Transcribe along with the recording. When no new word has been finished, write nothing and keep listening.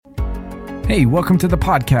Hey, welcome to the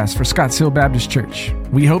podcast for Scotts Hill Baptist Church.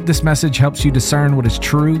 We hope this message helps you discern what is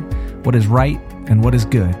true, what is right, and what is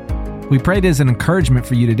good. We pray it is an encouragement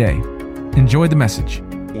for you today. Enjoy the message.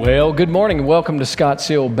 Well, good morning and welcome to Scotts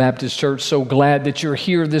Hill Baptist Church. So glad that you're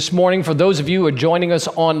here this morning. For those of you who are joining us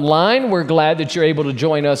online, we're glad that you're able to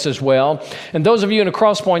join us as well. And those of you in the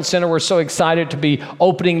Crosspoint Center, we're so excited to be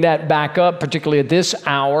opening that back up, particularly at this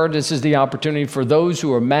hour. This is the opportunity for those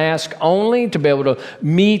who are mask only to be able to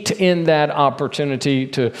meet in that opportunity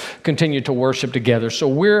to continue to worship together. So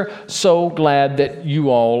we're so glad that you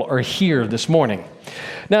all are here this morning.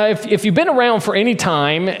 Now, if you've been around for any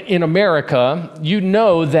time in America, you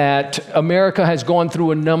know that America has gone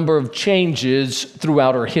through a number of changes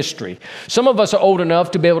throughout our history. Some of us are old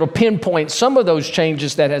enough to be able to pinpoint some of those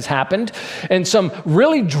changes that has happened and some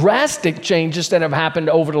really drastic changes that have happened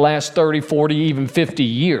over the last 30, 40, even 50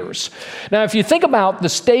 years. Now, if you think about the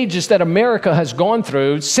stages that America has gone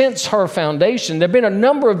through since her foundation, there have been a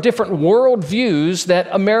number of different worldviews that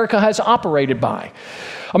America has operated by.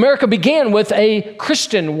 America began with a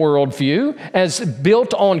Christian worldview as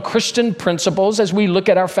built on Christian principles as we look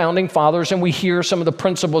at our founding fathers and we hear some of the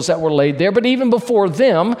principles that were laid there. But even before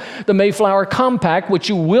them, the Mayflower Compact, which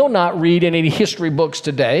you will not read in any history books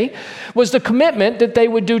today, was the commitment that they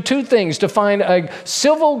would do two things: to find a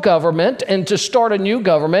civil government and to start a new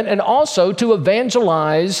government, and also to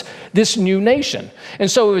evangelize this new nation. And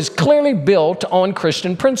so it was clearly built on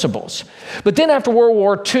Christian principles. But then after World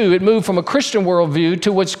War II, it moved from a Christian worldview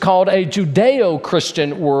to what's called a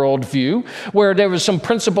Judeo-Christian worldview, where there was some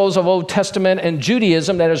principles of Old Testament and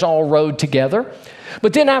Judaism that is all rode together.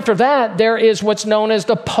 But then after that, there is what's known as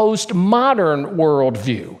the postmodern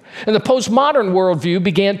worldview. And the postmodern worldview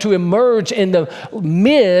began to emerge in the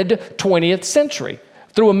mid-20th century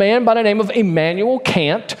through a man by the name of Immanuel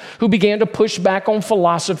Kant, who began to push back on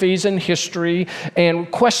philosophies and history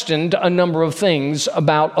and questioned a number of things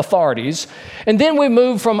about authorities. And then we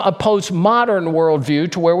moved from a postmodern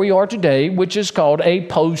worldview to where we are today, which is called a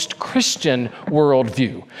post-Christian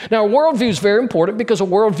worldview. Now, a worldview is very important because a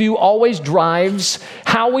worldview always drives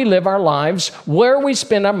how we live our lives, where we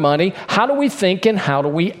spend our money, how do we think, and how do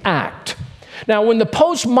we act. Now, when the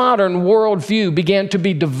postmodern worldview began to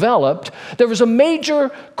be developed, there was a major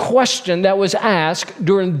question that was asked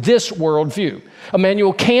during this worldview.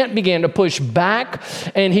 Immanuel Kant began to push back,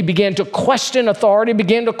 and he began to question authority,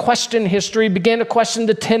 began to question history, began to question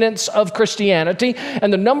the tenets of Christianity.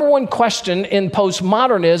 And the number one question in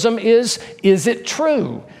postmodernism is it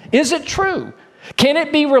true? Is it true? Can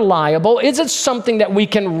it be reliable? Is it something that we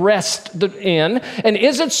can rest in? And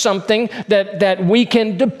is it something that we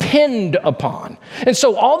can depend upon? And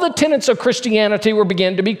so all the tenets of Christianity were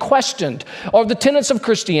began to be questioned. Are the tenets of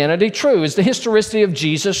Christianity true? Is the historicity of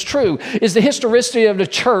Jesus true? Is the historicity of the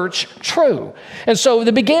church true? And so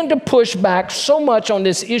they began to push back so much on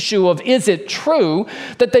this issue of is it true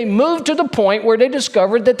that they moved to the point where they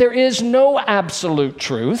discovered that there is no absolute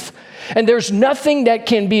truth. And there's nothing that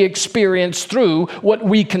can be experienced through what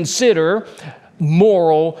we consider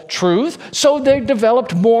moral truth. So they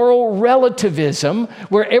developed moral relativism,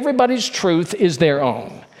 where everybody's truth is their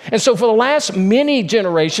own. And so for the last many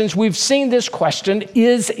generations, we've seen this question,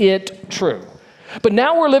 is it true? But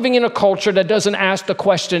now we're living in a culture that doesn't ask the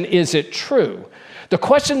question, is it true? The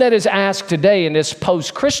question that is asked today in this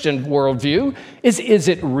post-Christian worldview is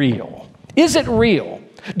it real? Is it real?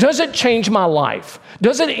 Does it change my life?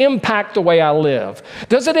 Does it impact the way I live?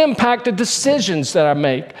 Does it impact the decisions that I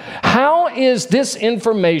make? How is this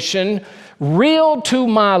information real to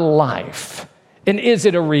my life? And is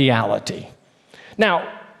it a reality?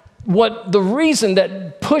 Now, the reason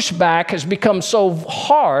that pushback has become so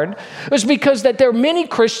hard is because that there are many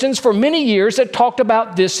Christians for many years that talked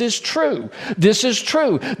about this is true. This is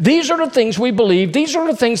true. These are the things we believe. These are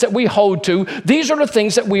the things that we hold to. These are the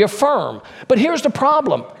things that we affirm. But here's the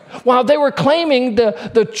problem. While they were claiming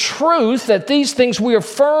the truth, that these things we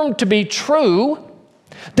affirm to be true,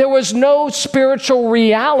 there was no spiritual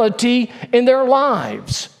reality in their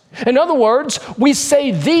lives. In other words, we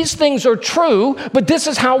say these things are true, but this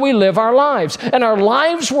is how we live our lives. And our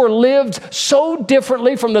lives were lived so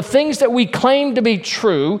differently from the things that we claim to be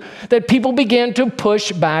true that people began to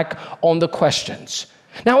push back on the questions.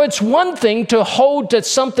 Now, it's one thing to hold that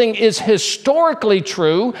something is historically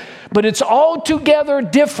true, but it's altogether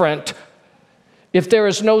different if there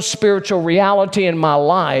is no spiritual reality in my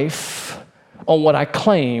life on what I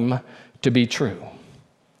claim to be true.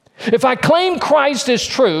 If I claim Christ is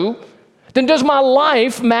true, then does my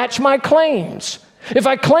life match my claims? If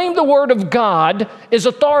I claim the Word of God is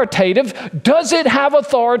authoritative, does it have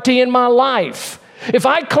authority in my life? If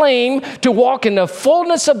I claim to walk in the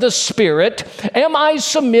fullness of the Spirit, am I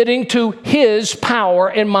submitting to His power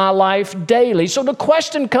in my life daily? So the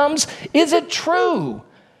question comes, is it true?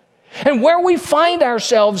 And where we find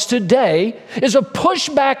ourselves today is a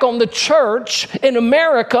pushback on the church in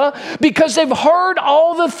America because they've heard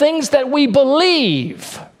all the things that we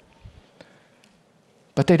believe,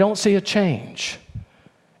 but they don't see a change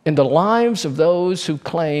in the lives of those who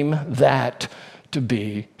claim that to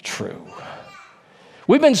be true.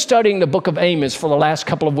 We've been studying the book of Amos for the last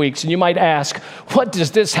couple of weeks, and you might ask, what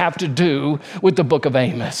does this have to do with the book of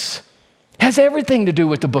Amos? It has everything to do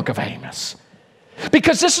with the book of Amos.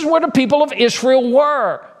 Because this is where the people of Israel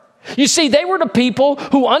were. You see, they were the people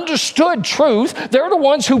who understood truth. They're the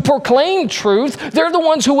ones who proclaimed truth. They're the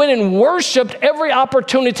ones who went and worshiped every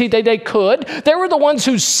opportunity that they could. They were the ones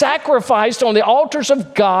who sacrificed on the altars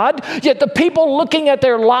of God. Yet the people looking at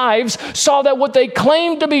their lives saw that what they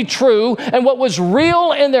claimed to be true and what was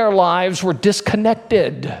real in their lives were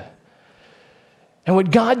disconnected. And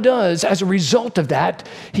what God does as a result of that,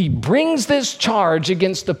 He brings this charge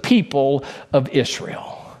against the people of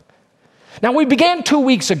Israel. Now, we began 2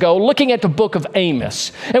 weeks ago looking at the book of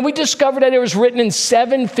Amos, and we discovered that it was written in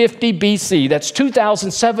 750 BC. That's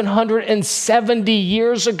 2,770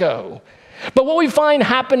 years ago. But what we find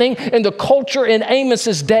happening in the culture in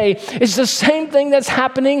Amos's day is the same thing that's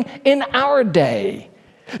happening in our day.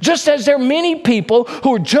 Just as there are many people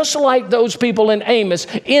who are just like those people in Amos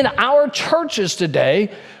in our churches today,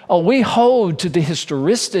 we hold to the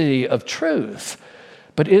historicity of truth.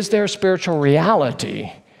 But is there a spiritual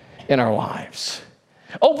reality in our lives?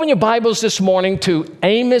 Open your Bibles this morning to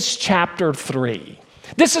Amos chapter 3.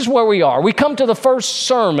 This is where we are. We come to the first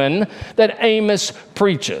sermon that Amos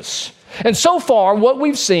preaches. And so far, what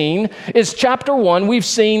we've seen is chapter 1, we've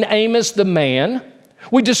seen Amos the man.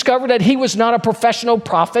 We discovered that he was not a professional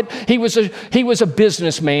prophet. He was a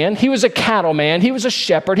businessman. He was a cattleman. He was a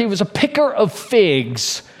shepherd. He was a picker of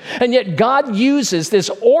figs. And yet God uses this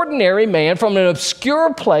ordinary man from an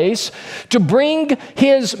obscure place to bring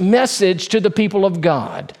His message to the people of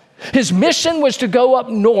God. His mission was to go up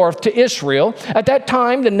north to Israel. At that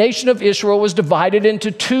time, the nation of Israel was divided into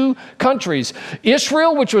two countries: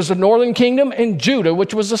 Israel, which was the northern kingdom, and Judah,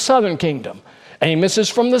 which was the southern kingdom. Amos is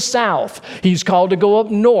from the south. He's called to go up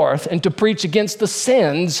north and to preach against the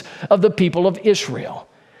sins of the people of Israel.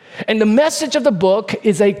 And the message of the book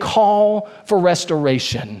is a call for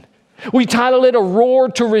restoration. We title it A Roar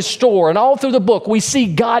to Restore. And all through the book, we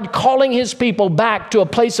see God calling His people back to a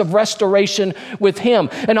place of restoration with Him.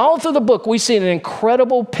 And all through the book, we see an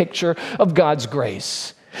incredible picture of God's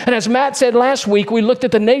grace. And as Matt said last week, we looked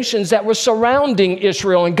at the nations that were surrounding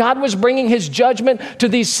Israel, and God was bringing His judgment to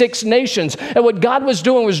these 6 nations. And what God was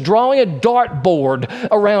doing was drawing a dartboard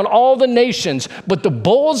around all the nations, but the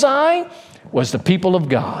bullseye was the people of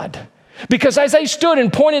God. Because as they stood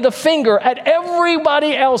and pointed the finger at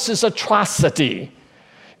everybody else's atrocity,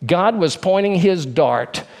 God was pointing His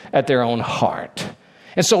dart at their own heart.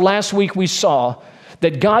 And so last week we saw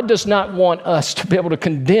that God does not want us to be able to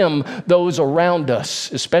condemn those around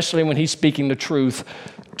us, especially when He's speaking the truth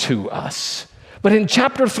to us. But in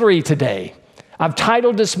chapter 3 today, I've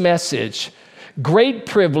titled this message, Great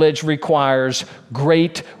Privilege Requires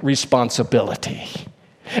Great Responsibility.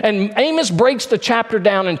 And Amos breaks the chapter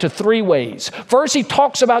down into 3 ways. First, he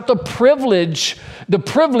talks about the privileges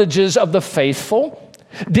of the faithful.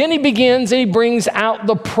 Then he begins and he brings out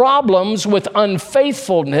the problems with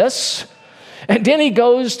unfaithfulness. And then he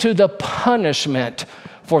goes to the punishment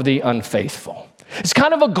for the unfaithful. It's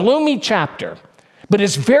kind of a gloomy chapter, but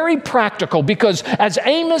it's very practical because as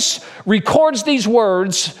Amos records these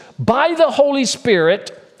words by the Holy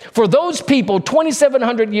Spirit for those people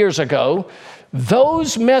 2,700 years ago,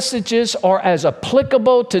 those messages are as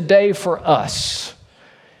applicable today for us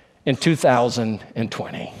in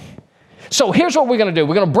 2020. So here's what we're going to do.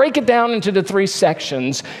 We're going to break it down into the 3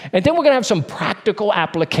 sections, and then we're going to have some practical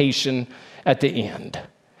application at the end.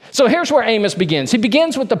 So here's where Amos begins. He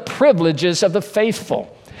begins with the privileges of the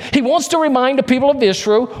faithful. He wants to remind the people of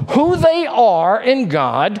Israel who they are in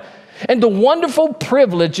God and the wonderful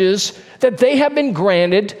privileges that they have been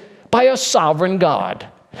granted by a sovereign God.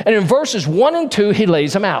 And in verses 1 and 2, he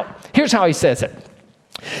lays them out. Here's how he says it.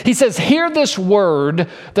 He says, hear this word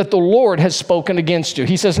that the Lord has spoken against you.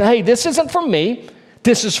 He says, hey, this isn't from me.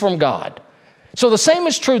 This is from God. So the same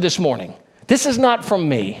is true this morning. This is not from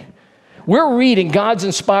me. We're reading God's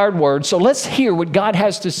inspired word, so let's hear what God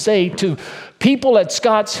has to say to people at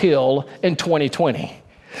Scotts Hill in 2020.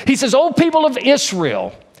 He says, "O people of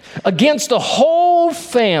Israel, against the whole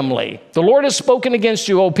whole family, the Lord has spoken against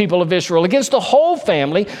you, O people of Israel, against the whole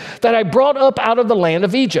family that I brought up out of the land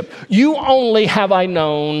of Egypt. You only have I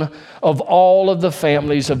known of all of the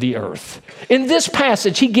families of the earth. In this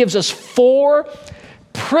passage, he gives us 4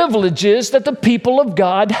 privileges that the people of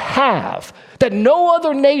God have, that no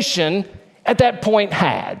other nation at that point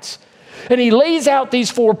had. And he lays out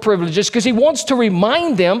these 4 privileges because he wants to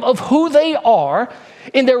remind them of who they are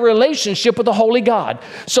in their relationship with the holy God.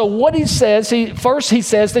 So what he says, first he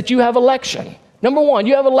says that you have election. Number 1,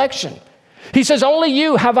 you have election. He says, only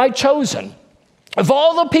you have I chosen. Of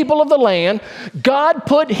all the people of the land, God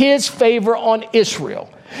put his favor on Israel.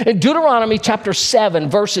 In Deuteronomy chapter 7,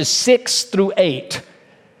 verses 6 through 8,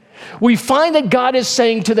 we find that God is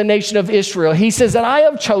saying to the nation of Israel, he says that I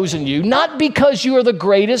have chosen you, not because you are the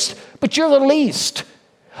greatest, but you're the least.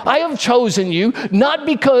 I have chosen you, not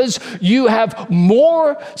because you have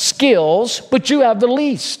more skills, but you have the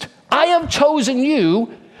least. I have chosen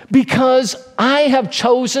you because I have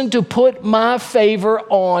chosen to put my favor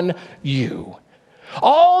on you.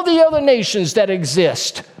 All the other nations that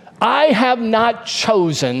exist, I have not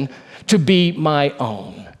chosen to be my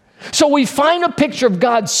own. So we find a picture of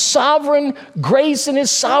God's sovereign grace and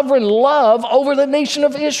his sovereign love over the nation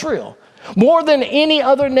of Israel. More than any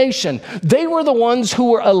other nation, they were the ones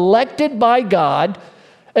who were elected by God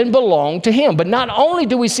and belonged to him. But not only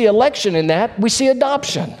do we see election in that, we see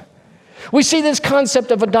adoption. We see this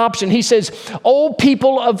concept of adoption. He says, O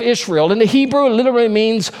people of Israel. In the Hebrew, it literally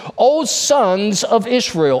means, O sons of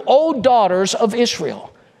Israel, O daughters of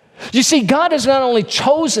Israel. You see, God has not only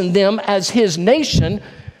chosen them as his nation,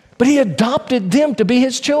 but he adopted them to be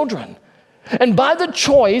his children. And by the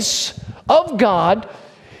choice of God,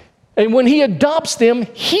 and when he adopts them,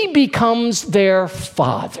 he becomes their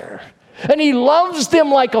father. And he loves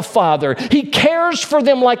them like a father. He cares for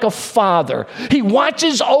them like a father. He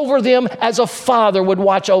watches over them as a father would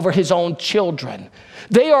watch over his own children.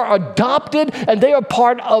 They are adopted and they are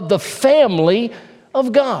part of the family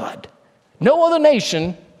of God. No other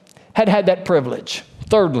nation had had that privilege.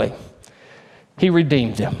 Thirdly, he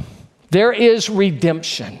redeemed them. There is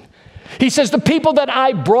redemption. He says, the people that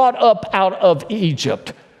I brought up out of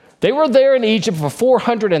Egypt, they were there in Egypt for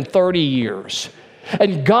 430 years.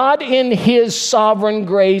 And God, in his sovereign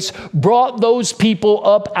grace, brought those people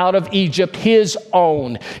up out of Egypt, his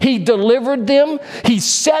own. He delivered them. He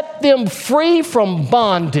set them free from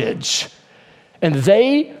bondage. And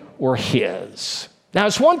they were his. Now,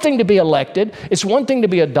 it's one thing to be elected. It's one thing to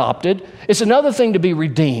be adopted. It's another thing to be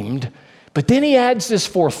redeemed. But then he adds this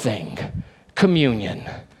 4th thing, communion.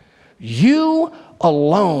 You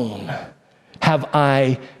alone have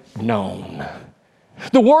I known.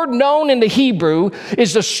 The word known in the Hebrew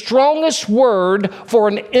is the strongest word for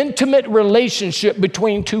an intimate relationship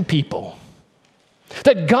between 2 people.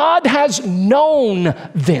 That God has known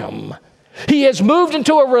them. He has moved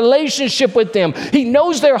into a relationship with them. He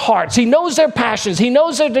knows their hearts. He knows their passions. He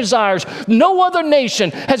knows their desires. No other nation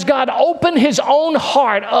has God opened his own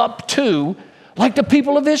heart up to like the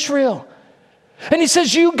people of Israel. And he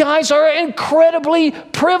says, you guys are incredibly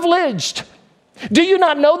privileged. Do you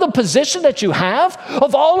not know the position that you have?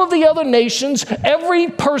 Of all of the other nations, every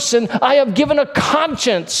person I have given a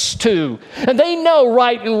conscience to, and they know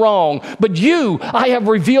right and wrong. But you, I have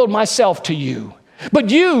revealed myself to you.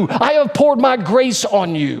 But you, I have poured my grace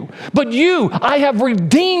on you. But you, I have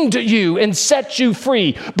redeemed you and set you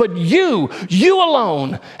free. But you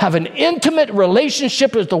alone have an intimate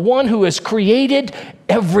relationship with the one who has created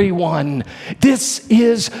everyone. This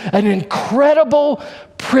is an incredible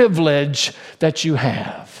privilege that you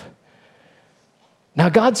have. Now,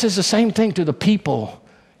 God says the same thing to the people,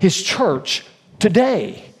 his church,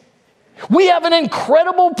 today. We have an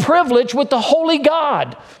incredible privilege with the holy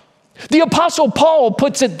God. The Apostle Paul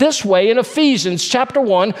puts it this way in Ephesians chapter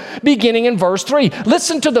 1, beginning in verse 3.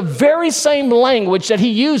 Listen to the very same language that he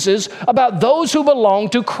uses about those who belong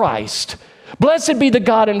to Christ. Blessed be the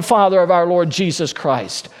God and Father of our Lord Jesus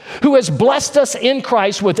Christ, who has blessed us in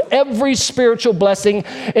Christ with every spiritual blessing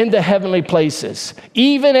in the heavenly places,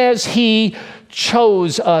 even as he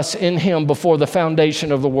chose us in him before the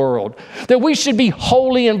foundation of the world, that we should be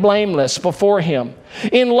holy and blameless before him.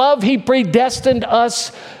 In love, he predestined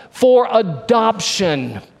us for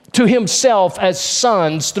adoption to himself as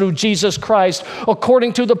sons through Jesus Christ,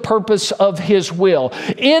 according to the purpose of his will.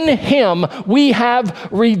 In him we have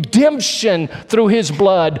redemption through his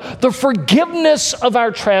blood, the forgiveness of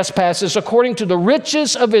our trespasses, according to the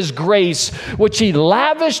riches of his grace, which he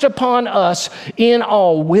lavished upon us in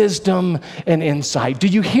all wisdom and insight. Do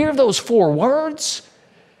you hear those 4 words?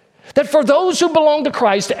 That for those who belong to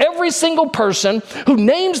Christ, every single person who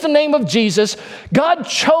names the name of Jesus, God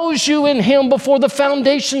chose you in him before the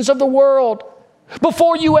foundations of the world.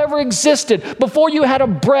 Before you ever existed, before you had a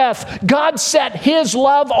breath, God set his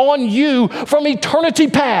love on you from eternity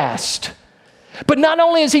past. But not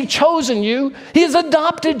only has he chosen you, he has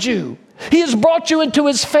adopted you. He has brought you into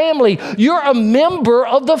his family. You're a member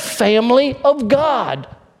of the family of God.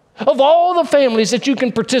 Of all the families that you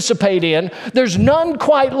can participate in, there's none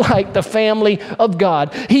quite like the family of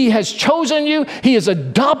God. He has chosen you. He has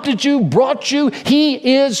adopted you, brought you.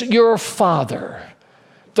 He is your Father.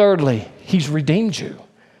 Thirdly, he's redeemed you.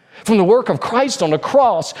 From the work of Christ on the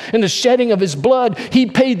cross and the shedding of his blood, he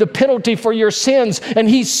paid the penalty for your sins, and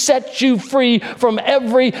he set you free from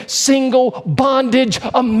every single bondage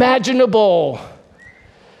imaginable.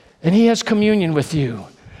 And he has communion with you.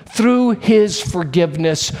 Through his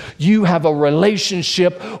forgiveness, you have a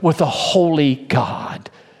relationship with a holy God.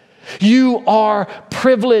 You are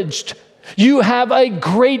privileged. You have a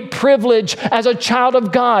great privilege as a child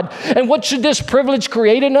of God. And what should this privilege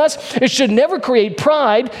create in us? It should never create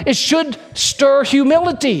pride. It should stir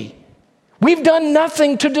humility. We've done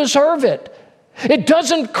nothing to deserve it. It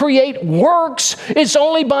doesn't create works. It's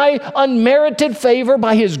only by unmerited favor,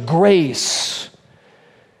 by his grace.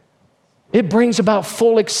 It brings about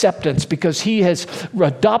full acceptance because he has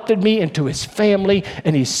adopted me into his family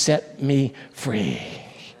and he set me free.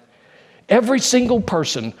 Every single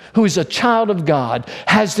person who is a child of God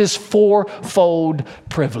has this fourfold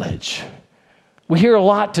privilege. We hear a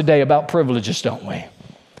lot today about privileges, don't we?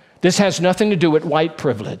 This has nothing to do with white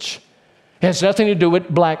privilege. It has nothing to do with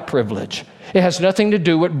black privilege. It has nothing to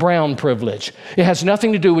do with brown privilege. It has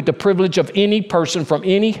nothing to do with the privilege of any person from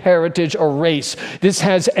any heritage or race. This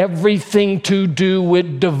has everything to do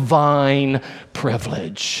with divine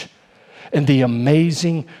privilege and the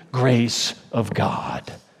amazing grace of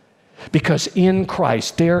God. Because in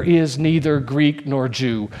Christ there is neither Greek nor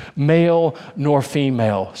Jew, male nor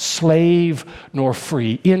female, slave nor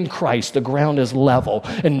free. In Christ the ground is level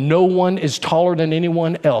and no one is taller than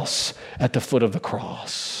anyone else at the foot of the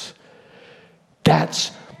cross.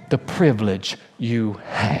 That's the privilege you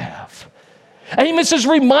have. Amos is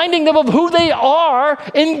reminding them of who they are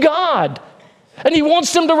in God. And he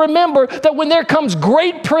wants them to remember that when there comes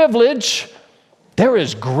great privilege, there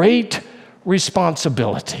is great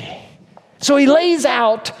responsibility. So he lays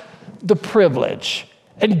out the privilege.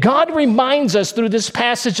 And God reminds us through this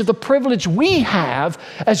passage of the privilege we have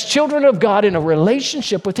as children of God in a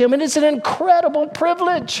relationship with him. And it's an incredible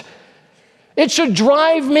privilege. It should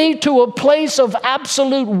drive me to a place of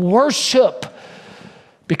absolute worship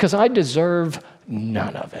because I deserve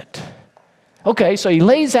none of it. Okay, so he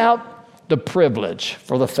lays out the privilege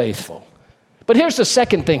for the faithful. But here's the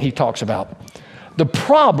second thing he talks about. The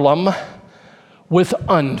problem with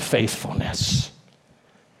unfaithfulness.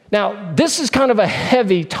 Now, this is kind of a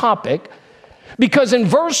heavy topic because in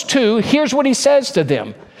verse 2, here's what he says to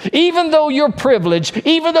them. Even though you're privileged,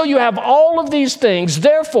 even though you have all of these things,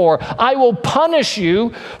 therefore, I will punish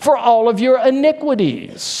you for all of your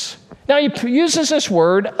iniquities. Now, he uses this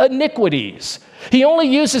word, iniquities. He only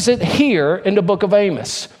uses it here in the book of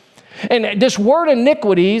Amos. And this word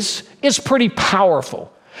iniquities is pretty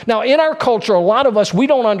powerful. Now, in our culture, a lot of us, we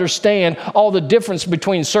don't understand all the difference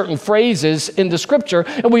between certain phrases in the scripture.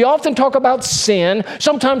 And we often talk about sin.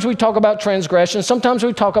 Sometimes we talk about transgression. Sometimes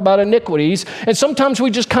we talk about iniquities. And sometimes we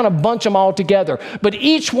just kind of bunch them all together. But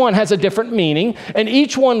each one has a different meaning. And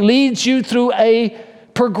each one leads you through a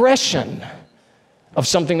progression of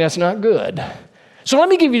something that's not good. So let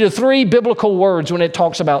me give you the three biblical words when it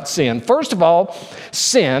talks about sin. First of all,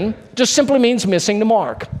 sin just simply means missing the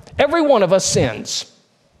mark. Every one of us sins.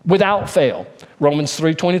 Without fail. Romans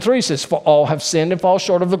 3:23 says, for all have sinned and fall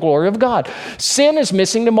short of the glory of God. Sin is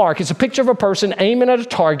missing the mark. It's a picture of a person aiming at a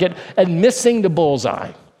target and missing the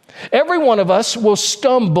bullseye. Every one of us will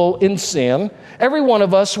stumble in sin. Every one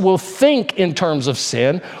of us will think in terms of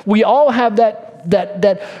sin. We all have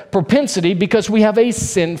that propensity because we have a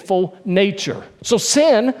sinful nature. So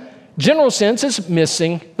sin, general sense, is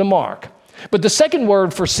missing the mark. But the second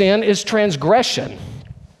word for sin is transgression.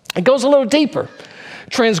 It goes a little deeper.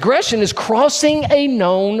 Transgression is crossing a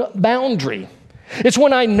known boundary. It's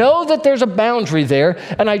when I know that there's a boundary there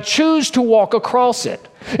and I choose to walk across it.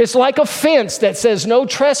 It's like a fence that says no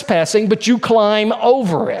trespassing, but you climb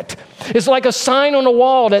over it. It's like a sign on a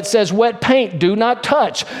wall that says wet paint, do not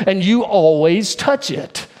touch, and you always touch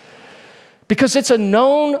it. Because it's a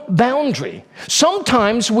known boundary.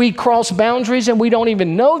 Sometimes we cross boundaries and we don't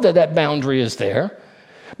even know that that boundary is there.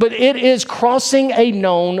 But it is crossing a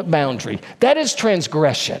known boundary. That is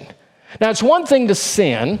transgression. Now, it's one thing to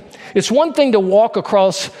sin. It's one thing to walk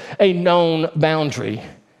across a known boundary.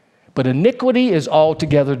 But iniquity is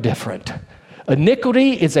altogether different.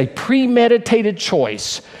 Iniquity is a premeditated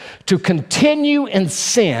choice to continue in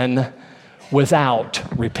sin without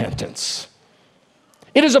repentance.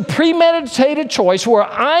 It is a premeditated choice where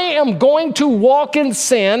I am going to walk in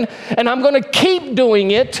sin and I'm going to keep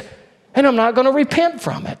doing it and I'm not going to repent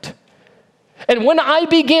from it. And when I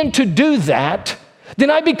begin to do that, then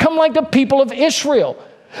I become like the people of Israel.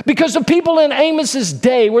 Because the people in Amos's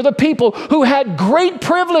day were the people who had great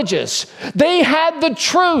privileges. They had the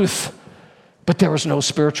truth, but there was no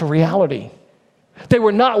spiritual reality. They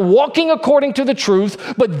were not walking according to the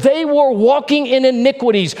truth, but they were walking in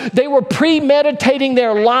iniquities. They were premeditating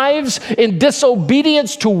their lives in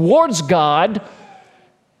disobedience towards God,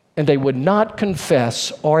 and they would not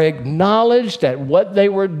confess or acknowledge that what they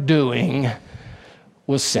were doing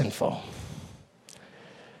was sinful.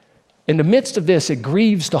 In the midst of this, it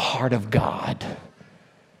grieves the heart of God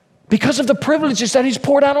because of the privileges that He's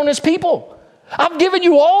poured out on His people. I've given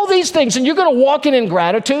you all these things, and you're going to walk in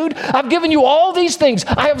ingratitude. I've given you all these things.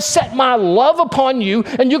 I have set my love upon you,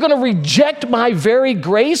 and you're going to reject my very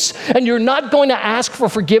grace, and you're not going to ask for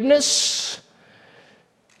forgiveness.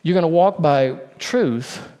 You're going to walk by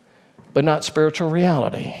truth, but not spiritual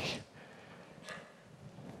reality.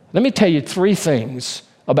 Let me tell you 3 things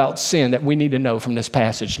about sin that we need to know from this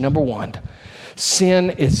passage. Number 1,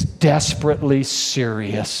 sin is desperately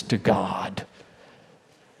serious to God.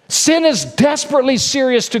 Sin is desperately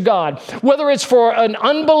serious to God, whether it's for an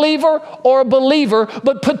unbeliever or a believer,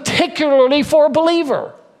 but particularly for a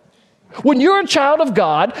believer. When you're a child of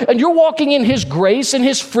God and you're walking in His grace and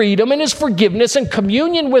His freedom and His forgiveness and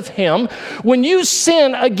communion with Him, when you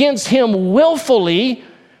sin against Him willfully,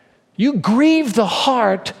 you grieve the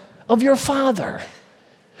heart of your Father.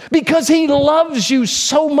 Because He loves you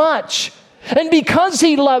so much. And because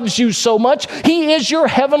He loves you so much, He is your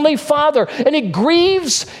heavenly Father. And it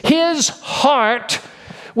grieves His heart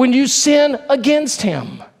when you sin against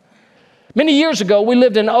Him. Many years ago, we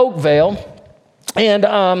lived in Oakville.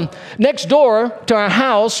 And next door to our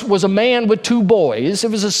house was a man with 2 boys. It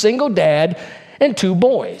was a single dad and 2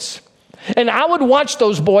 boys. And I would watch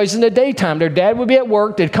those boys in the daytime. Their dad would be at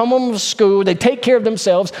work. They'd come home from school. They'd take care of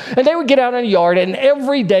themselves. And they would get out in the yard. And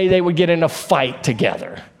every day they would get in a fight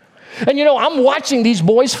together. And you know, I'm watching these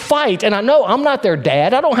boys fight. And I know I'm not their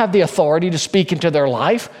dad. I don't have the authority to speak into their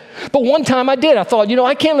life. But one time I did. I thought, you know,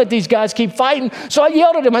 I can't let these guys keep fighting. So I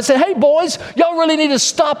yelled at them. I said, hey, boys, y'all really need to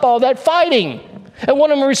stop all that fighting. And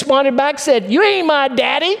one of them responded back, said, you ain't my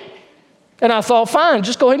daddy. And I thought, fine,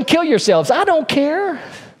 just go ahead and kill yourselves. I don't care.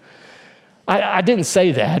 I didn't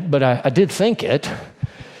say that, but I did think it.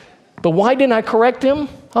 But why didn't I correct them?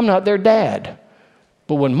 I'm not their dad.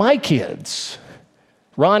 But when my kids,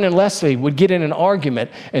 Ron and Leslie, would get in an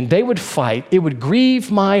argument and they would fight, it would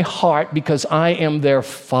grieve my heart because I am their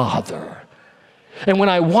father. And when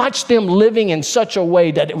I watched them living in such a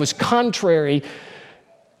way that it was contrary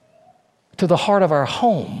to the heart of our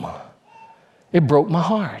home, it broke my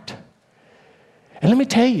heart. And let me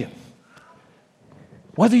tell you,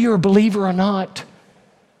 whether you're a believer or not,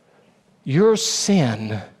 your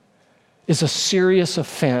sin is a serious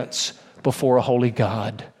offense before a holy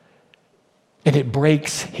God. And it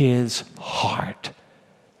breaks His heart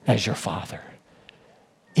as your Father.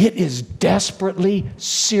 It is desperately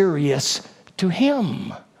serious to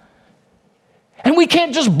Him. And we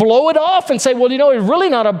can't just blow it off and say, well, you know, it's really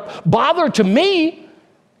not a bother to me,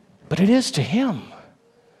 but it is to Him.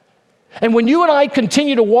 And when you and I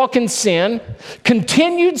continue to walk in sin,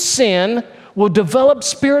 continued sin will develop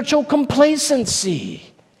spiritual complacency.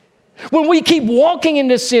 When we keep walking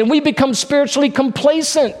into sin, we become spiritually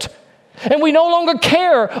complacent. And we no longer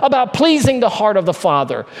care about pleasing the heart of the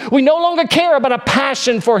Father. We no longer care about a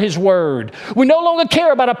passion for His Word. We no longer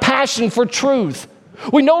care about a passion for truth.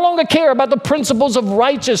 We no longer care about the principles of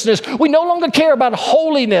righteousness. We no longer care about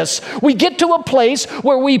holiness. We get to a place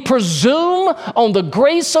where we presume on the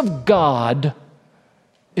grace of God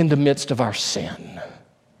in the midst of our sin.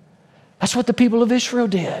 That's what the people of Israel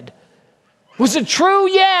did. Was it true?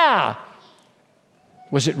 Yeah.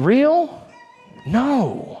 Was it real?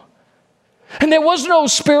 No. And there was no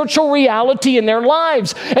spiritual reality in their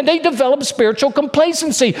lives. And they developed spiritual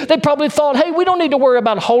complacency. They probably thought, hey, we don't need to worry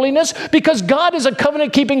about holiness because God is a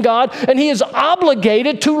covenant-keeping God and He is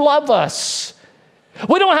obligated to love us.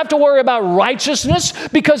 We don't have to worry about righteousness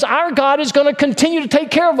because our God is going to continue to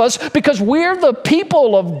take care of us because we're the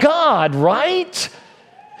people of God, right?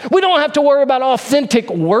 We don't have to worry about authentic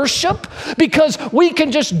worship because we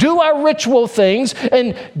can just do our ritual things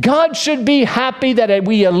and God should be happy that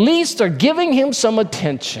we at least are giving Him some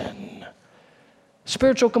attention.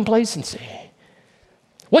 Spiritual complacency.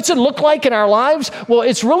 What's it look like in our lives? Well,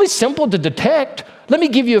 it's really simple to detect. Let me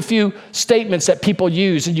give you a few statements that people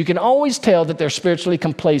use, and you can always tell that they're spiritually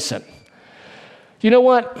complacent. You know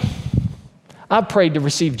what? I've prayed to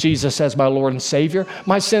receive Jesus as my Lord and Savior.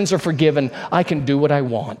 My sins are forgiven. I can do what I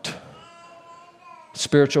want.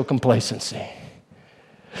 Spiritual complacency.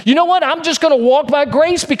 You know what? I'm just going to walk by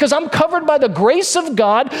grace because I'm covered by the grace of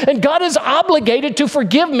God, and God is obligated to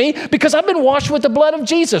forgive me because I've been washed with the blood of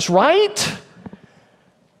Jesus, right?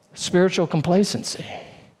 Spiritual complacency.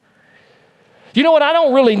 You know what? I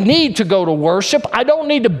don't really need to go to worship. I don't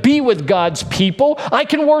need to be with God's people. I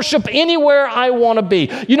can worship anywhere I want to be.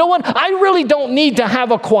 You know what? I really don't need to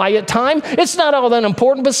have a quiet time. It's not all that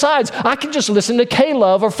important. Besides, I can just listen to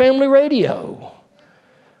K-Love or Family Radio.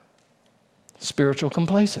 Spiritual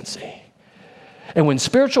complacency. And when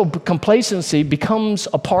spiritual complacency becomes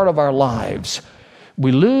a part of our lives,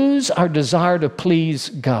 we lose our desire to please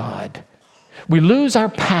God. We lose our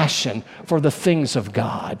passion for the things of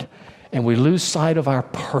God. And we lose sight of our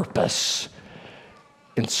purpose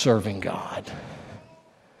in serving God.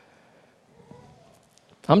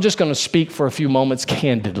 I'm just going to speak for a few moments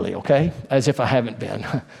candidly, okay? As if I haven't been.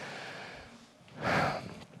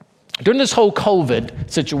 During this whole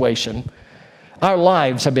COVID situation, our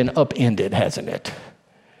lives have been upended, hasn't it?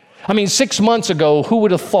 I mean, 6 months ago, who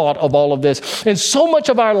would have thought of all of this? And so much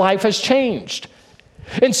of our life has changed.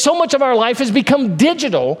 And so much of our life has become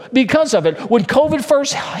digital because of it. When COVID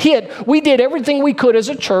first hit, we did everything we could as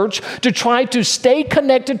a church to try to stay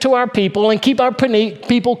connected to our people and keep our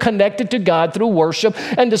people connected to God through worship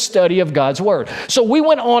and the study of God's Word. So we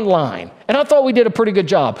went online, and I thought we did a pretty good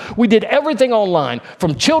job. We did everything online,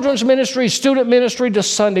 from children's ministry, student ministry, to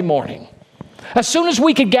Sunday morning. As soon as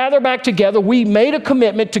we could gather back together, we made a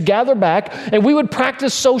commitment to gather back, and we would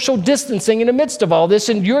practice social distancing in the midst of all this,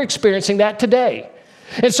 and you're experiencing that today.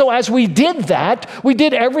 And so as we did that, we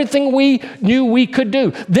did everything we knew we could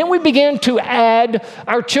do. Then we began to add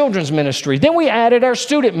our children's ministry. Then we added our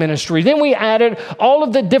student ministry. Then we added all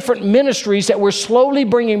of the different ministries that we're slowly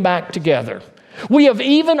bringing back together. We have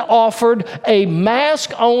even offered a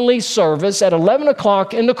mask-only service at 11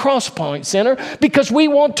 o'clock in the Crosspoint Center because we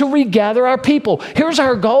want to regather our people. Here's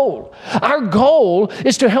our goal. Our goal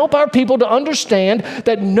is to help our people to understand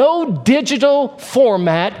that no digital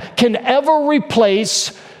format can ever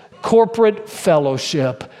replace corporate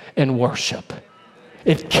fellowship and worship.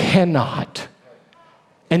 It cannot,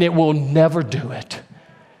 and it will never do it.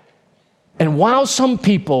 And while some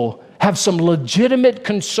people have some legitimate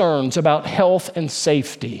concerns about health and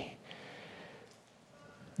safety,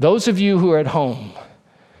 those of you who are at home,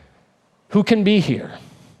 who can be here,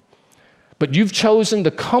 but you've chosen the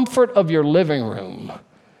comfort of your living room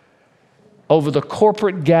over the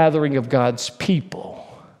corporate gathering of God's people,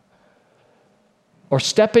 or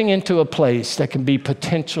stepping into a place that can be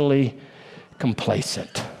potentially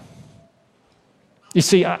complacent. You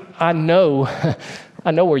see, I know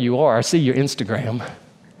where you are. I see your Instagram.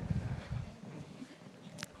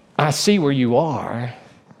 I see where you are.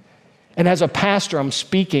 And as a pastor, I'm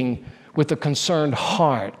speaking with a concerned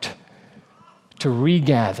heart to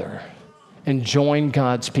regather and join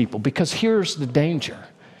God's people. Because here's the danger.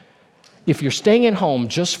 If you're staying at home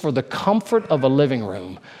just for the comfort of a living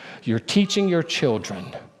room, you're teaching your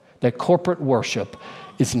children that corporate worship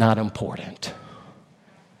is not important.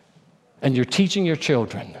 And you're teaching your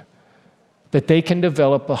children that they can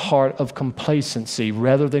develop a heart of complacency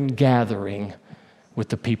rather than gathering with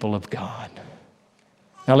the people of God.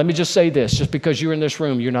 Now, let me just say this. Just because you're in this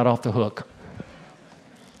room, you're not off the hook.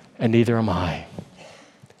 And neither am I.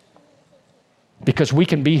 Because we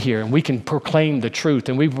can be here and we can proclaim the truth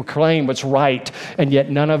and we proclaim what's right, and yet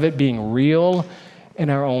none of it being real in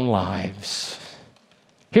our own lives.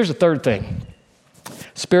 Here's the third thing.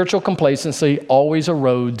 Spiritual complacency always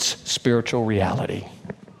erodes spiritual reality.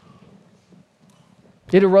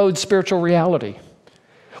 It erodes spiritual reality.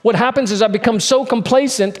 What happens is I become so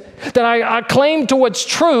complacent that I claim to what's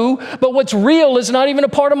true, but what's real is not even a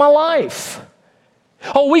part of my life.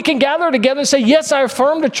 Oh, we can gather together and say, yes, I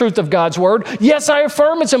affirm the truth of God's Word. Yes, I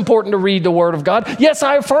affirm it's important to read the Word of God. Yes,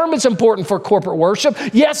 I affirm it's important for corporate worship.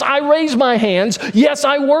 Yes, I raise my hands. Yes,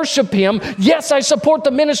 I worship Him. Yes, I support the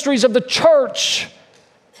ministries of the church.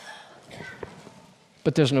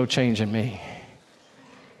 But there's no change in me.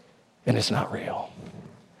 And it's not real.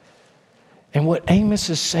 And what Amos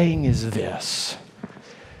is saying is this.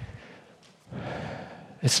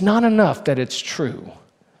 It's not enough that it's true.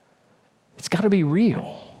 It's got to be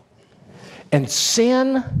real. And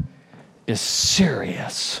sin is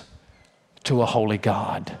serious to a holy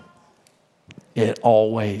God. It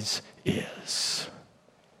always is.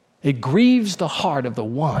 It grieves the heart of the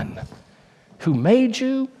one who made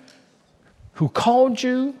you, who called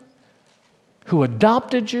you, who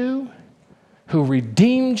adopted you, who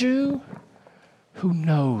redeemed you, who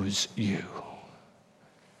knows you.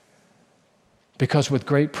 Because with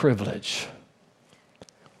great privilege,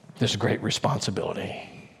 there's great responsibility.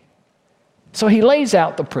 So he lays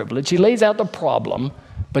out the privilege, he lays out the problem,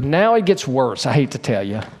 but now it gets worse, I hate to tell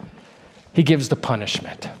you. He gives the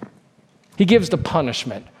punishment. He gives the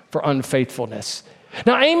punishment for unfaithfulness.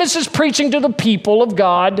 Now, Amos is preaching to the people of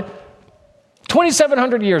God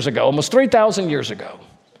 2,700 years ago, almost 3,000 years ago.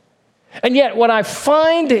 And yet, what I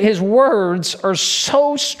find his words are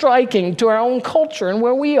so striking to our own culture and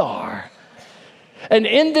where we are. And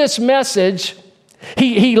in this message,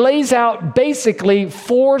 he lays out basically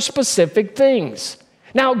 4 specific things.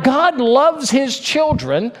 Now, God loves his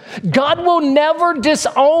children. God will never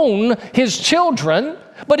disown his children,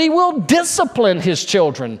 but he will discipline his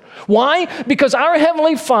children. Why? Because our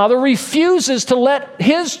Heavenly Father refuses to let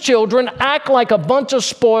his children act like a bunch of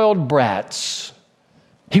spoiled brats.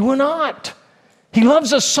 He will not. He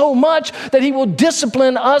loves us so much that he will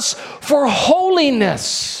discipline us for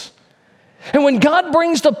holiness. And when God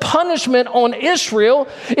brings the punishment on Israel,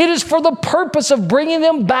 it is for the purpose of bringing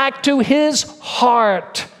them back to his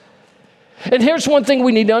heart. And here's one thing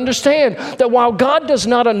we need to understand, that while God does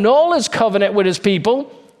not annul his covenant with his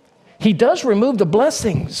people, he does remove the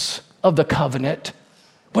blessings of the covenant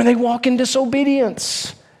when they walk in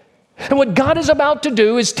disobedience. And what God is about to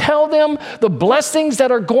do is tell them the blessings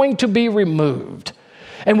that are going to be removed.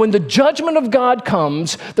 And when the judgment of God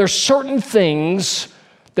comes, there's certain things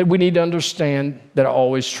that we need to understand that are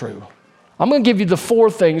always true. I'm going to give you the 4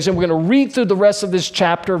 things, and we're going to read through the rest of this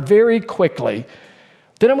chapter very quickly.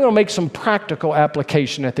 Then I'm going to make some practical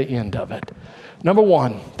application at the end of it. Number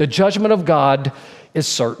 1, the judgment of God is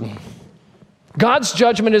certain. God's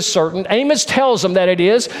judgment is certain. Amos tells them that it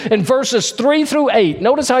is in verses 3 through 8.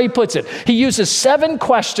 Notice how he puts it. He uses 7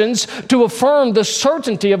 questions to affirm the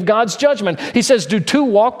certainty of God's judgment. He says, do 2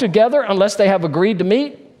 walk together unless they have agreed to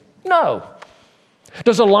meet? No.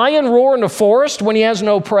 Does a lion roar in the forest when he has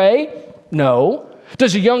no prey? No.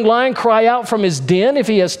 Does a young lion cry out from his den if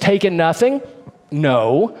he has taken nothing?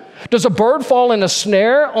 No. Does a bird fall in a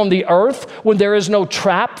snare on the earth when there is no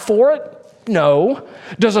trap for it? No.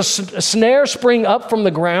 Does a snare spring up from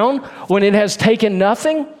the ground when it has taken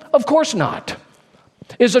nothing? Of course not.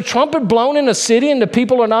 Is a trumpet blown in a city and the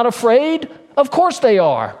people are not afraid? Of course they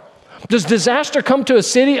are. Does disaster come to a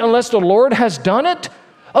city unless the Lord has done it?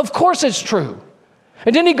 Of course it's true.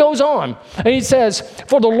 And then he goes on and he says,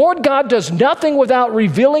 for the Lord God does nothing without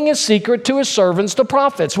revealing his secret to his servants, the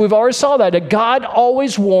prophets. We've already saw that God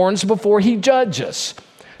always warns before he judges.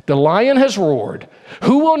 The lion has roared.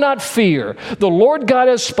 Who will not fear? The Lord God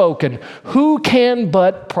has spoken. Who can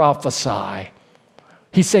but prophesy?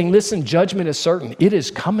 He's saying, listen, judgment is certain. It is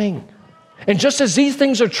coming. And just as these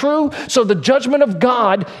things are true, so the judgment of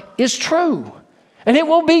God is true. And it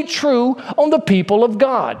will be true on the people of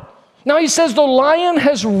God. Now he says the lion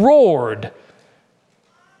has roared,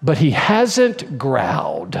 but he hasn't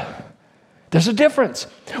growled. There's a difference.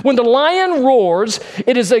 When the lion roars,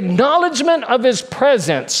 it is acknowledgement of his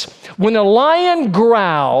presence. When the lion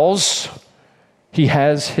growls, he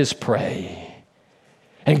has his prey.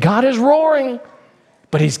 And God is roaring,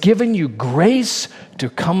 but he's giving you grace to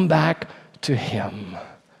come back to him.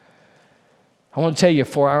 I want to tell you,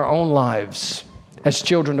 for our own lives, as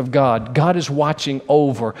children of God, God is watching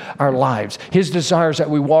over our lives. His desires that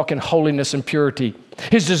we walk in holiness and purity.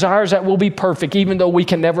 His desires that we'll be perfect, even though we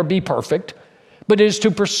can never be perfect. But it is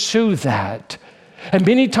to pursue that. And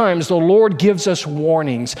many times the Lord gives us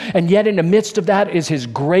warnings. And yet in the midst of that is his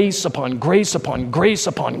grace upon grace upon grace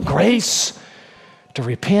upon grace to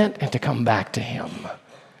repent and to come back to him.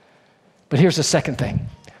 But here's the second thing.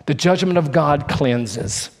 The judgment of God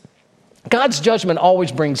cleanses. God's judgment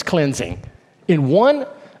always brings cleansing in one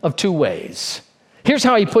of 2 ways. Here's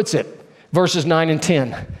how he puts it, verses 9 and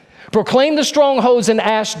 10. Proclaim the strongholds in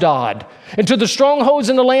Ashdod, and to the strongholds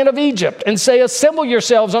in the land of Egypt, and say, assemble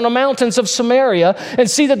yourselves on the mountains of Samaria, and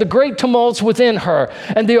see that the great tumults within her,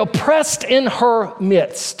 and the oppressed in her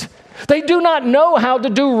midst. They do not know how to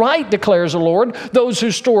do right, declares the Lord, those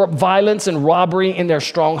who store up violence and robbery in their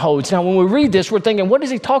strongholds. Now, when we read this, we're thinking, what is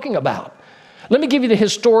he talking about? Let me give you the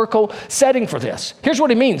historical setting for this. Here's what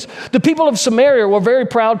it means. The people of Samaria were very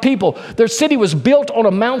proud people. Their city was built on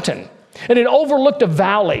a mountain, and it overlooked a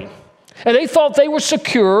valley. And they thought they were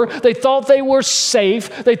secure. They thought they were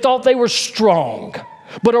safe. They thought they were strong.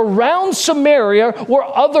 But around Samaria were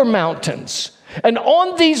other mountains. And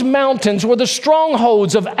on these mountains were the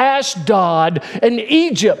strongholds of Ashdod and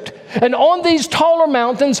Egypt. And on these taller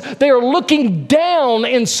mountains, they are looking down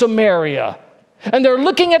in Samaria. And they're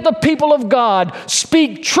looking at the people of God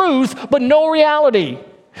speak truth, but no reality.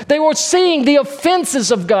 They were seeing the offenses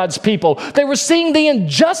of God's people. They were seeing the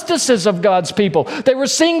injustices of God's people. They were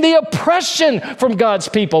seeing the oppression from God's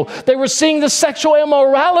people. They were seeing the sexual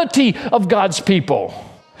immorality of God's people.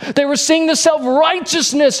 They were seeing the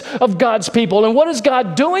self-righteousness of God's people. And what is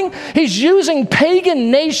God doing? He's using pagan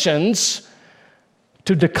nations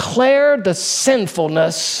to declare the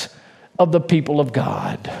sinfulness of the people of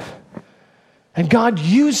God. And God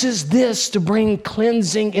uses this to bring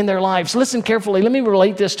cleansing in their lives. Listen carefully. Let me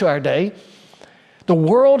relate this to our day. The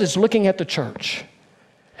world is looking at the church.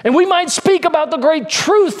 And we might speak about the great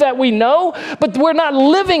truth that we know, but we're not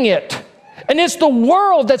living it. And it's the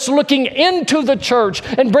world that's looking into the church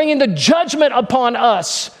and bringing the judgment upon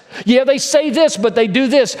us. Yeah, they say this, but they do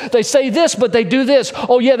this. They say this, but they do this.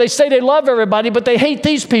 Oh, yeah, they say they love everybody, but they hate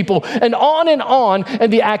these people. And on and on.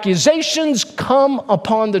 And the accusations come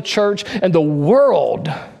upon the church, and the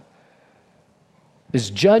world is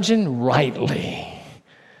judging rightly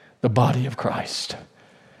the body of Christ.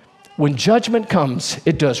 When judgment comes,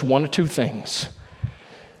 it does one of two things.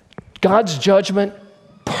 God's judgment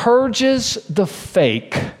purges the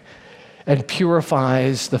fake and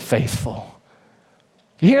purifies the faithful.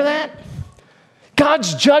 You hear that?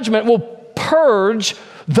 God's judgment will purge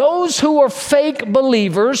those who are fake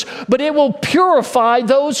believers, but it will purify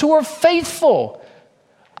those who are faithful.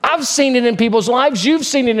 I've seen it in people's lives. You've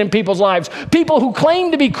seen it in people's lives. People who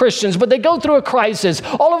claim to be Christians, but they go through a crisis.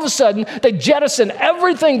 All of a sudden, they jettison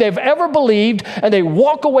everything they've ever believed, and they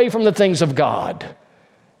walk away from the things of God.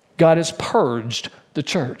 God has purged the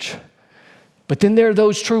church. But then there are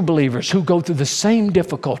those true believers who go through the same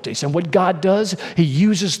difficulties. And what God does, He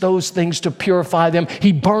uses those things to purify them.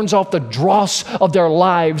 He burns off the dross of their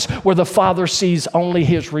lives where the Father sees only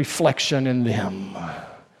His reflection in them.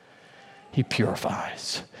 He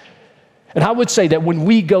purifies. And I would say that when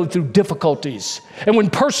we go through difficulties and when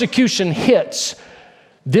persecution hits,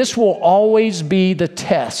 this will always be the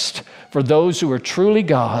test for those who are truly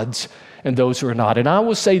God's and those who are not. And I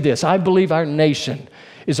will say this, I believe our nation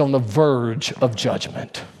is on the verge of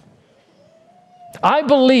judgment. I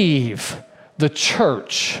believe the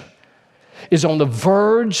church is on the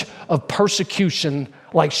verge of persecution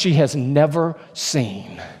like she has never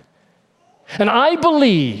seen. And I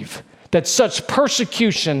believe that such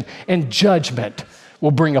persecution and judgment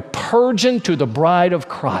will bring a purging to the bride of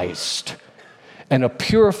Christ and a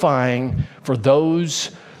purifying for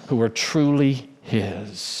those who are truly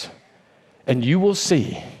His. And you will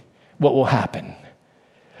see what will happen.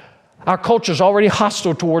 Our culture is already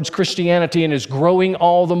hostile towards Christianity and is growing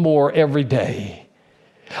all the more every day.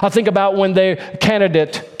 I think about when the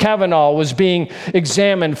candidate Kavanaugh was being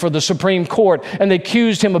examined for the Supreme Court and they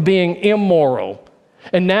accused him of being immoral.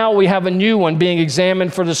 And now we have a new one being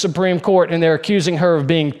examined for the Supreme Court and they're accusing her of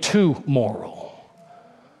being too moral.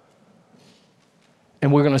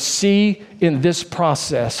 And we're going to see in this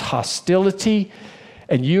process hostility,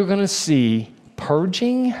 and you're going to see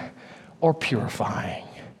purging or purifying.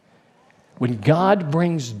 When God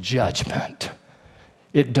brings judgment,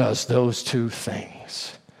 it does those two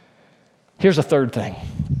things. Here's a third thing.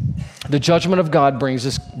 The judgment of God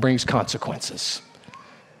brings consequences.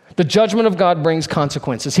 The judgment of God brings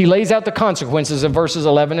consequences. He lays out the consequences in verses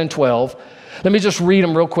 11 and 12. Let me just read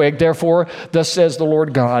them real quick. Therefore, thus says the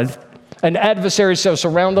Lord God, an adversary shall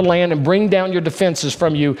surround the land and bring down your defenses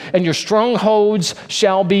from you, and your strongholds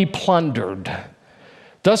shall be plundered.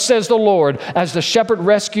 Thus says the Lord, as the shepherd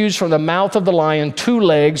rescues from the mouth of the lion 2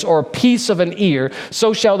 legs or a piece of an ear,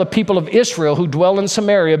 so shall the people of Israel who dwell in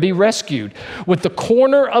Samaria be rescued with the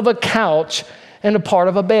corner of a couch and a part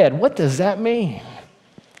of a bed. What does that mean?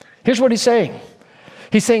 Here's what he's saying.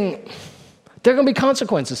 He's saying there are going to be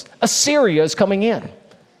consequences. Assyria is coming in.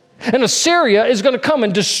 And Assyria is going to come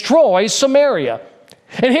and destroy Samaria.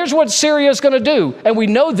 And here's what Syria is going to do. And we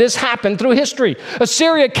know this happened through history.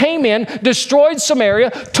 Assyria came in, destroyed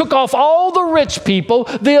Samaria, took off all the rich people,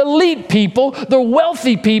 the elite people, the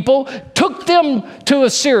wealthy people, took them to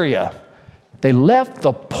Assyria. They left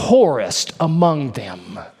the poorest among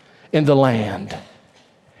them in the land.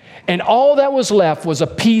 And all that was left was a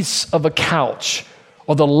piece of a couch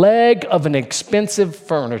or the leg of an expensive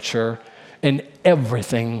furniture, and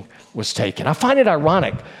everything was taken. I find it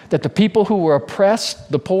ironic that the people who were oppressed,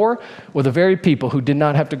 the poor, were the very people who did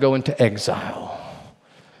not have to go into exile.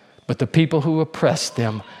 But the people who oppressed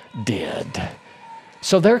them did.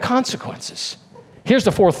 So there are consequences. Here's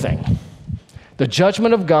the fourth thing. The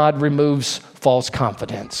judgment of God removes false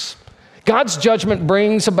confidence. God's judgment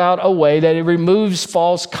brings about a way that it removes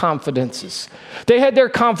false confidences. They had their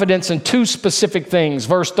confidence in two specific things.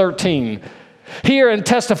 Verse 13, hear and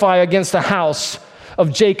testify against the house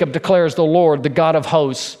of Jacob, declares the Lord, the God of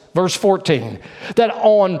hosts. Verse 14, that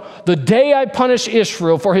on the day I punish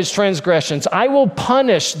Israel for his transgressions, I will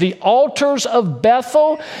punish the altars of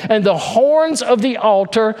Bethel, and the horns of the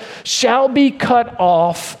altar shall be cut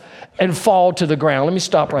off and fall to the ground. Let me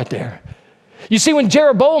stop right there. You see, when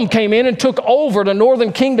Jeroboam came in and took over the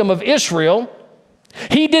northern kingdom of Israel,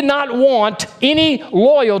 he did not want any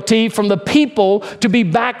loyalty from the people to be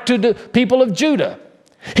back to the people of Judah.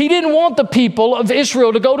 He didn't want the people of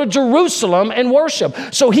Israel to go to Jerusalem and worship.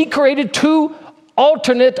 So he created two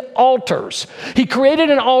alternate altars. He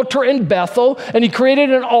created an altar in Bethel, and he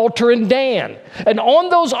created an altar in Dan. And on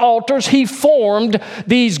those altars, he formed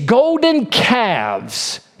these golden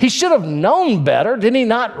calves. He should have known better. Did he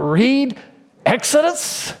not read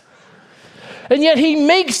Exodus? And yet he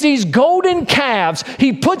makes these golden calves.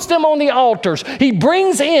 He puts them on the altars. He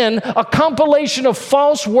brings in a compilation of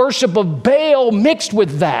false worship of Baal mixed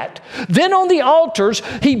with that. Then on the altars,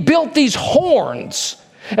 he built these horns.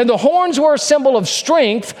 And the horns were a symbol of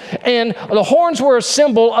strength, and the horns were a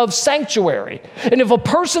symbol of sanctuary. And if a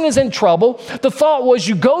person is in trouble, the thought was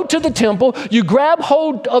you go to the temple, you grab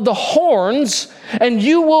hold of the horns, and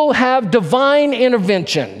you will have divine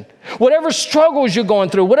intervention. Whatever struggles you're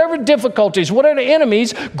going through, whatever difficulties, whatever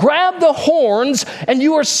enemies, grab the horns and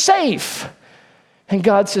you are safe. And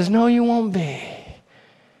God says, no, you won't be.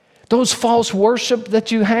 Those false worship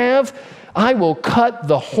that you have, I will cut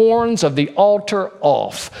the horns of the altar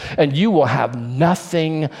off, and you will have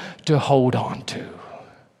nothing to hold on to.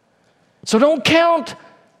 So don't count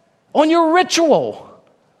on your ritual.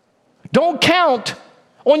 Don't count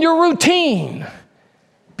on your routine,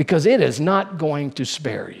 because it is not going to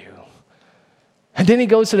spare you. And then he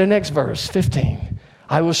goes to the next verse, 15.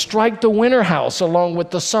 I will strike the winter house along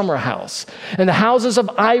with the summer house, and the houses of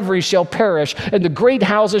ivory shall perish, and the great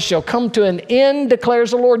houses shall come to an end,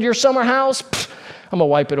 declares the Lord. Your summer house, I'm going to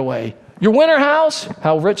wipe it away. Your winter house,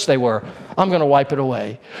 how rich they were, I'm going to wipe it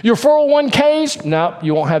away. Your 401ks, no,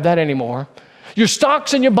 you won't have that anymore. Your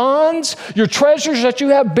stocks and your bonds, your treasures that you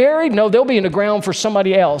have buried, no, they'll be in the ground for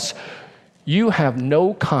somebody else. You have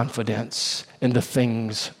no confidence in the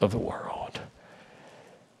things of the world.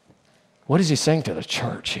 What is he saying to the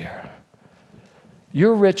church here?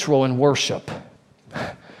 Your ritual and worship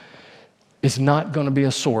is not going to be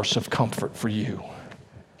a source of comfort for you.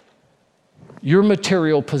 Your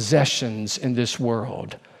material possessions in this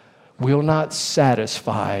world will not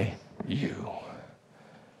satisfy you.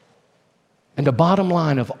 And the bottom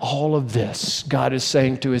line of all of this, God is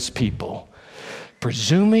saying to his people,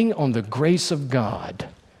 presuming on the grace of God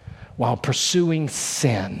while pursuing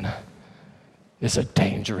sin is a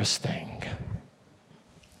dangerous thing.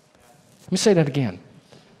 Let me say that again.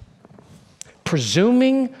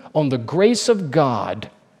 Presuming on the grace of God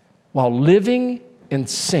while living in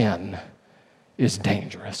sin is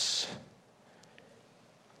dangerous.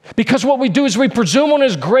 Because what we do is we presume on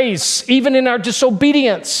his grace even in our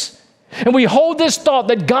disobedience. And we hold this thought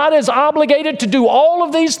that God is obligated to do all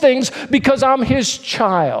of these things because I'm his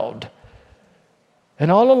child. And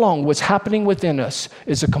all along, what's happening within us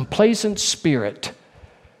is a complacent spirit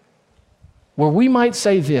where we might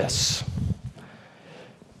say this,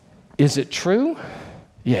 is it true?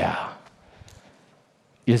 Yeah.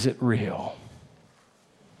 Is it real?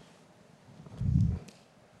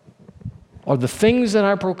 Are the things that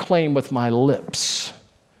I proclaim with my lips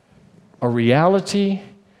a reality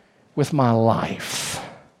with my life?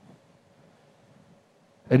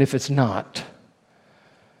 And if it's not,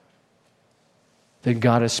 then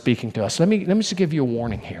God is speaking to us. Let me just give you a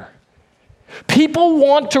warning here. People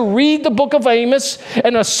want to read the book of Amos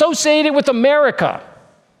and associate it with America.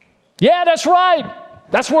 Yeah, that's right.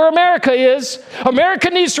 That's where America is. America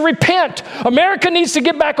needs to repent. America needs to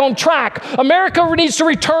get back on track. America needs to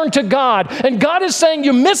return to God. And God is saying,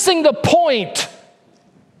 you're missing the point.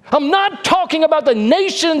 I'm not talking about the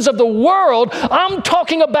nations of the world. I'm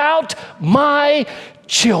talking about my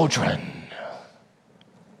children.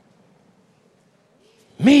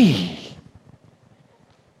 Me.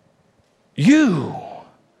 You.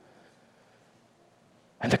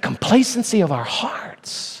 And the complacency of our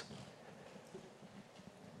hearts.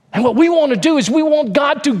 And what we want to do is we want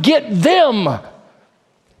God to get them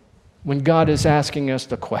when God is asking us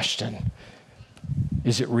the question,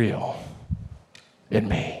 is it real in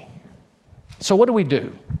me? So what do we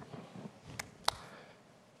do?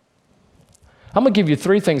 I'm going to give you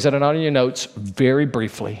three things that are not in your notes very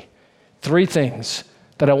briefly. Three things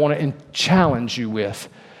that I want to challenge you with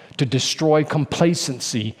to destroy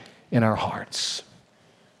complacency in our hearts.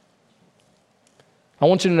 I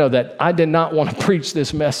want you to know that I did not want to preach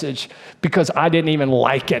this message because I didn't even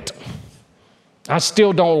like it. I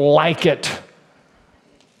still don't like it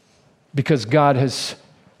because God has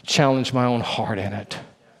challenged my own heart in it.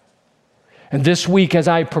 And this week, as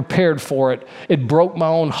I prepared for it, it broke my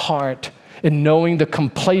own heart in knowing the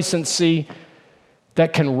complacency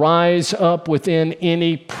that can rise up within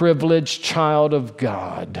any privileged child of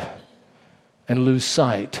God and lose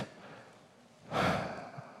sight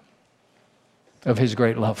of His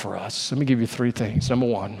great love for us. Let me give you 3 things. Number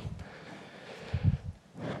 1,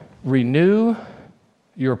 renew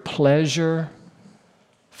your pleasure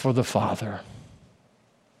for the Father.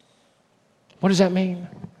 What does that mean?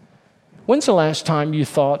 When's the last time you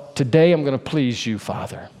thought, today I'm going to please you,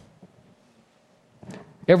 Father?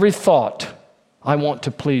 Every thought, I want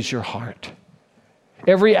to please your heart.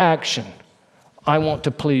 Every action, I want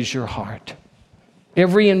to please your heart.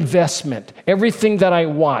 Every investment, everything that I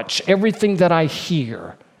watch, everything that I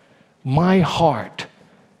hear, my heart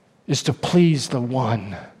is to please the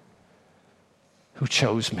one who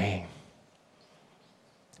chose me,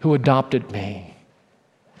 who adopted me,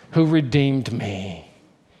 who redeemed me,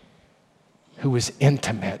 who is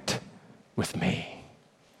intimate with me.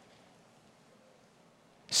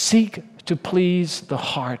 Seek to please the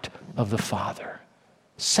heart of the Father.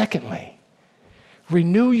 Secondly,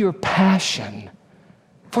 renew your passion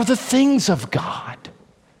for the things of God.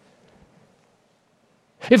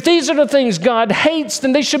 If these are the things God hates,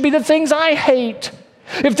 then they should be the things I hate.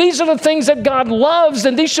 If these are the things that God loves,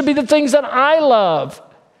 then these should be the things that I love.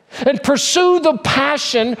 And pursue the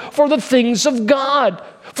passion for the things of God,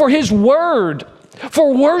 for His Word,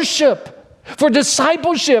 for worship, for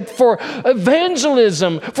discipleship, for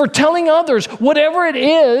evangelism, for telling others, whatever it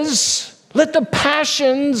is, let the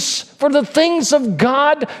passions for the things of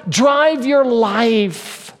God drive your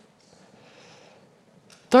life.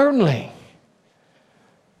 Thirdly,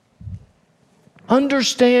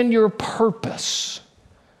 understand your purpose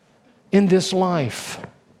in this life.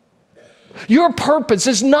 Your purpose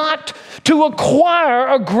is not to acquire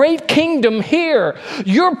a great kingdom here.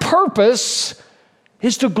 Your purpose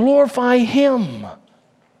is to glorify Him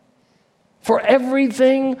for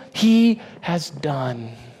everything He has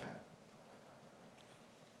done.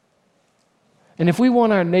 And if we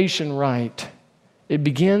want our nation right, it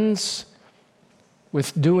begins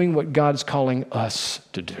with doing what God's calling us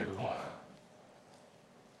to do.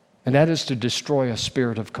 And that is to destroy a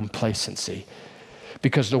spirit of complacency.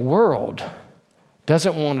 Because the world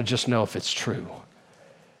doesn't want to just know if it's true.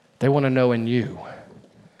 They want to know in you,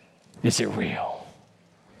 is it real?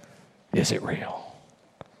 Is it real?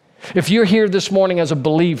 If you're here this morning as a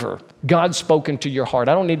believer, God's spoken to your heart.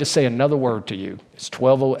 I don't need to say another word to you. It's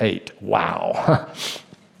 12:08. Wow.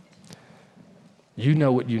 You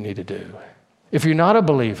know what you need to do. If you're not a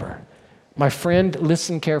believer, my friend,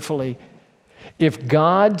 listen carefully. If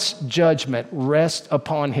God's judgment rests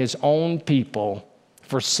upon His own people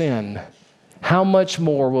for sin, how much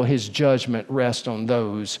more will His judgment rest on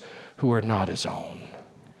those who are not His own?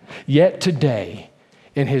 Yet today,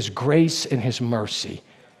 in His grace and His mercy,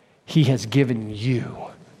 He has given you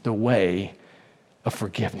the way of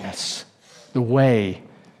forgiveness, the way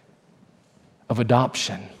of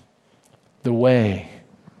adoption, the way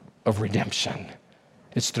of redemption.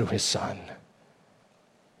 It's through His Son.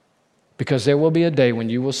 Because there will be a day when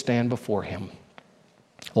you will stand before Him,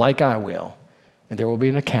 like I will, and there will be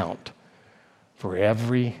an account for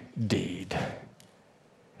every deed.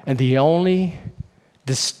 And the only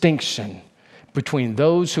distinction between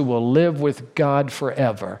those who will live with God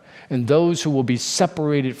forever and those who will be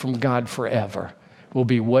separated from God forever will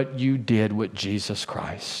be what you did with Jesus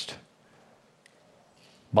Christ.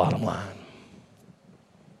 Bottom line.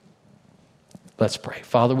 Let's pray.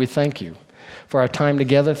 Father, we thank you for our time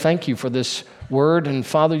together. Thank you for this word. And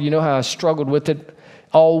Father, you know how I struggled with it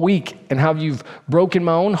all week and how you've broken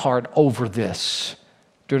my own heart over this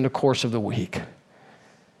during the course of the week.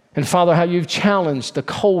 And Father, how you've challenged the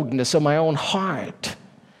coldness of my own heart.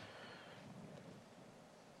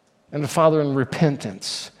 And Father, in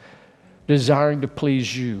repentance, desiring to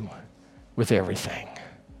please you with everything.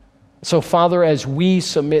 So Father, as we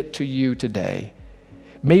submit to you today,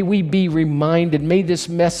 may we be reminded, may this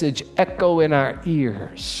message echo in our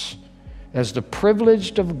ears as the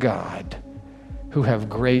privileged of God who have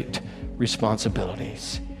great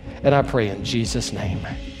responsibilities. And I pray in Jesus' name,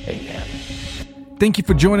 amen. Thank you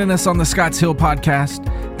for joining us on the Scotts Hill Podcast.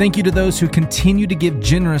 Thank you to those who continue to give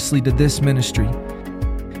generously to this ministry.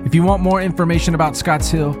 If you want more information about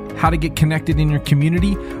Scotts Hill, how to get connected in your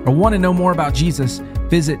community, or want to know more about Jesus,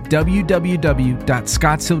 Visit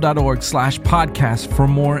www.scottshill.org/podcast for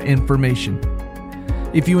more information.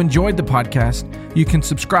 If you enjoyed the podcast, you can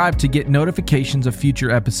subscribe to get notifications of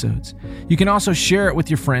future episodes. You can also share it with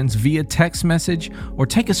your friends via text message or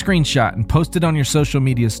take a screenshot and post it on your social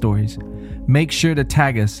media stories. Make sure to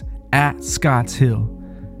tag us at Scotts Hill.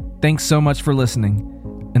 Thanks so much for listening.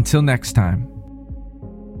 Until next time.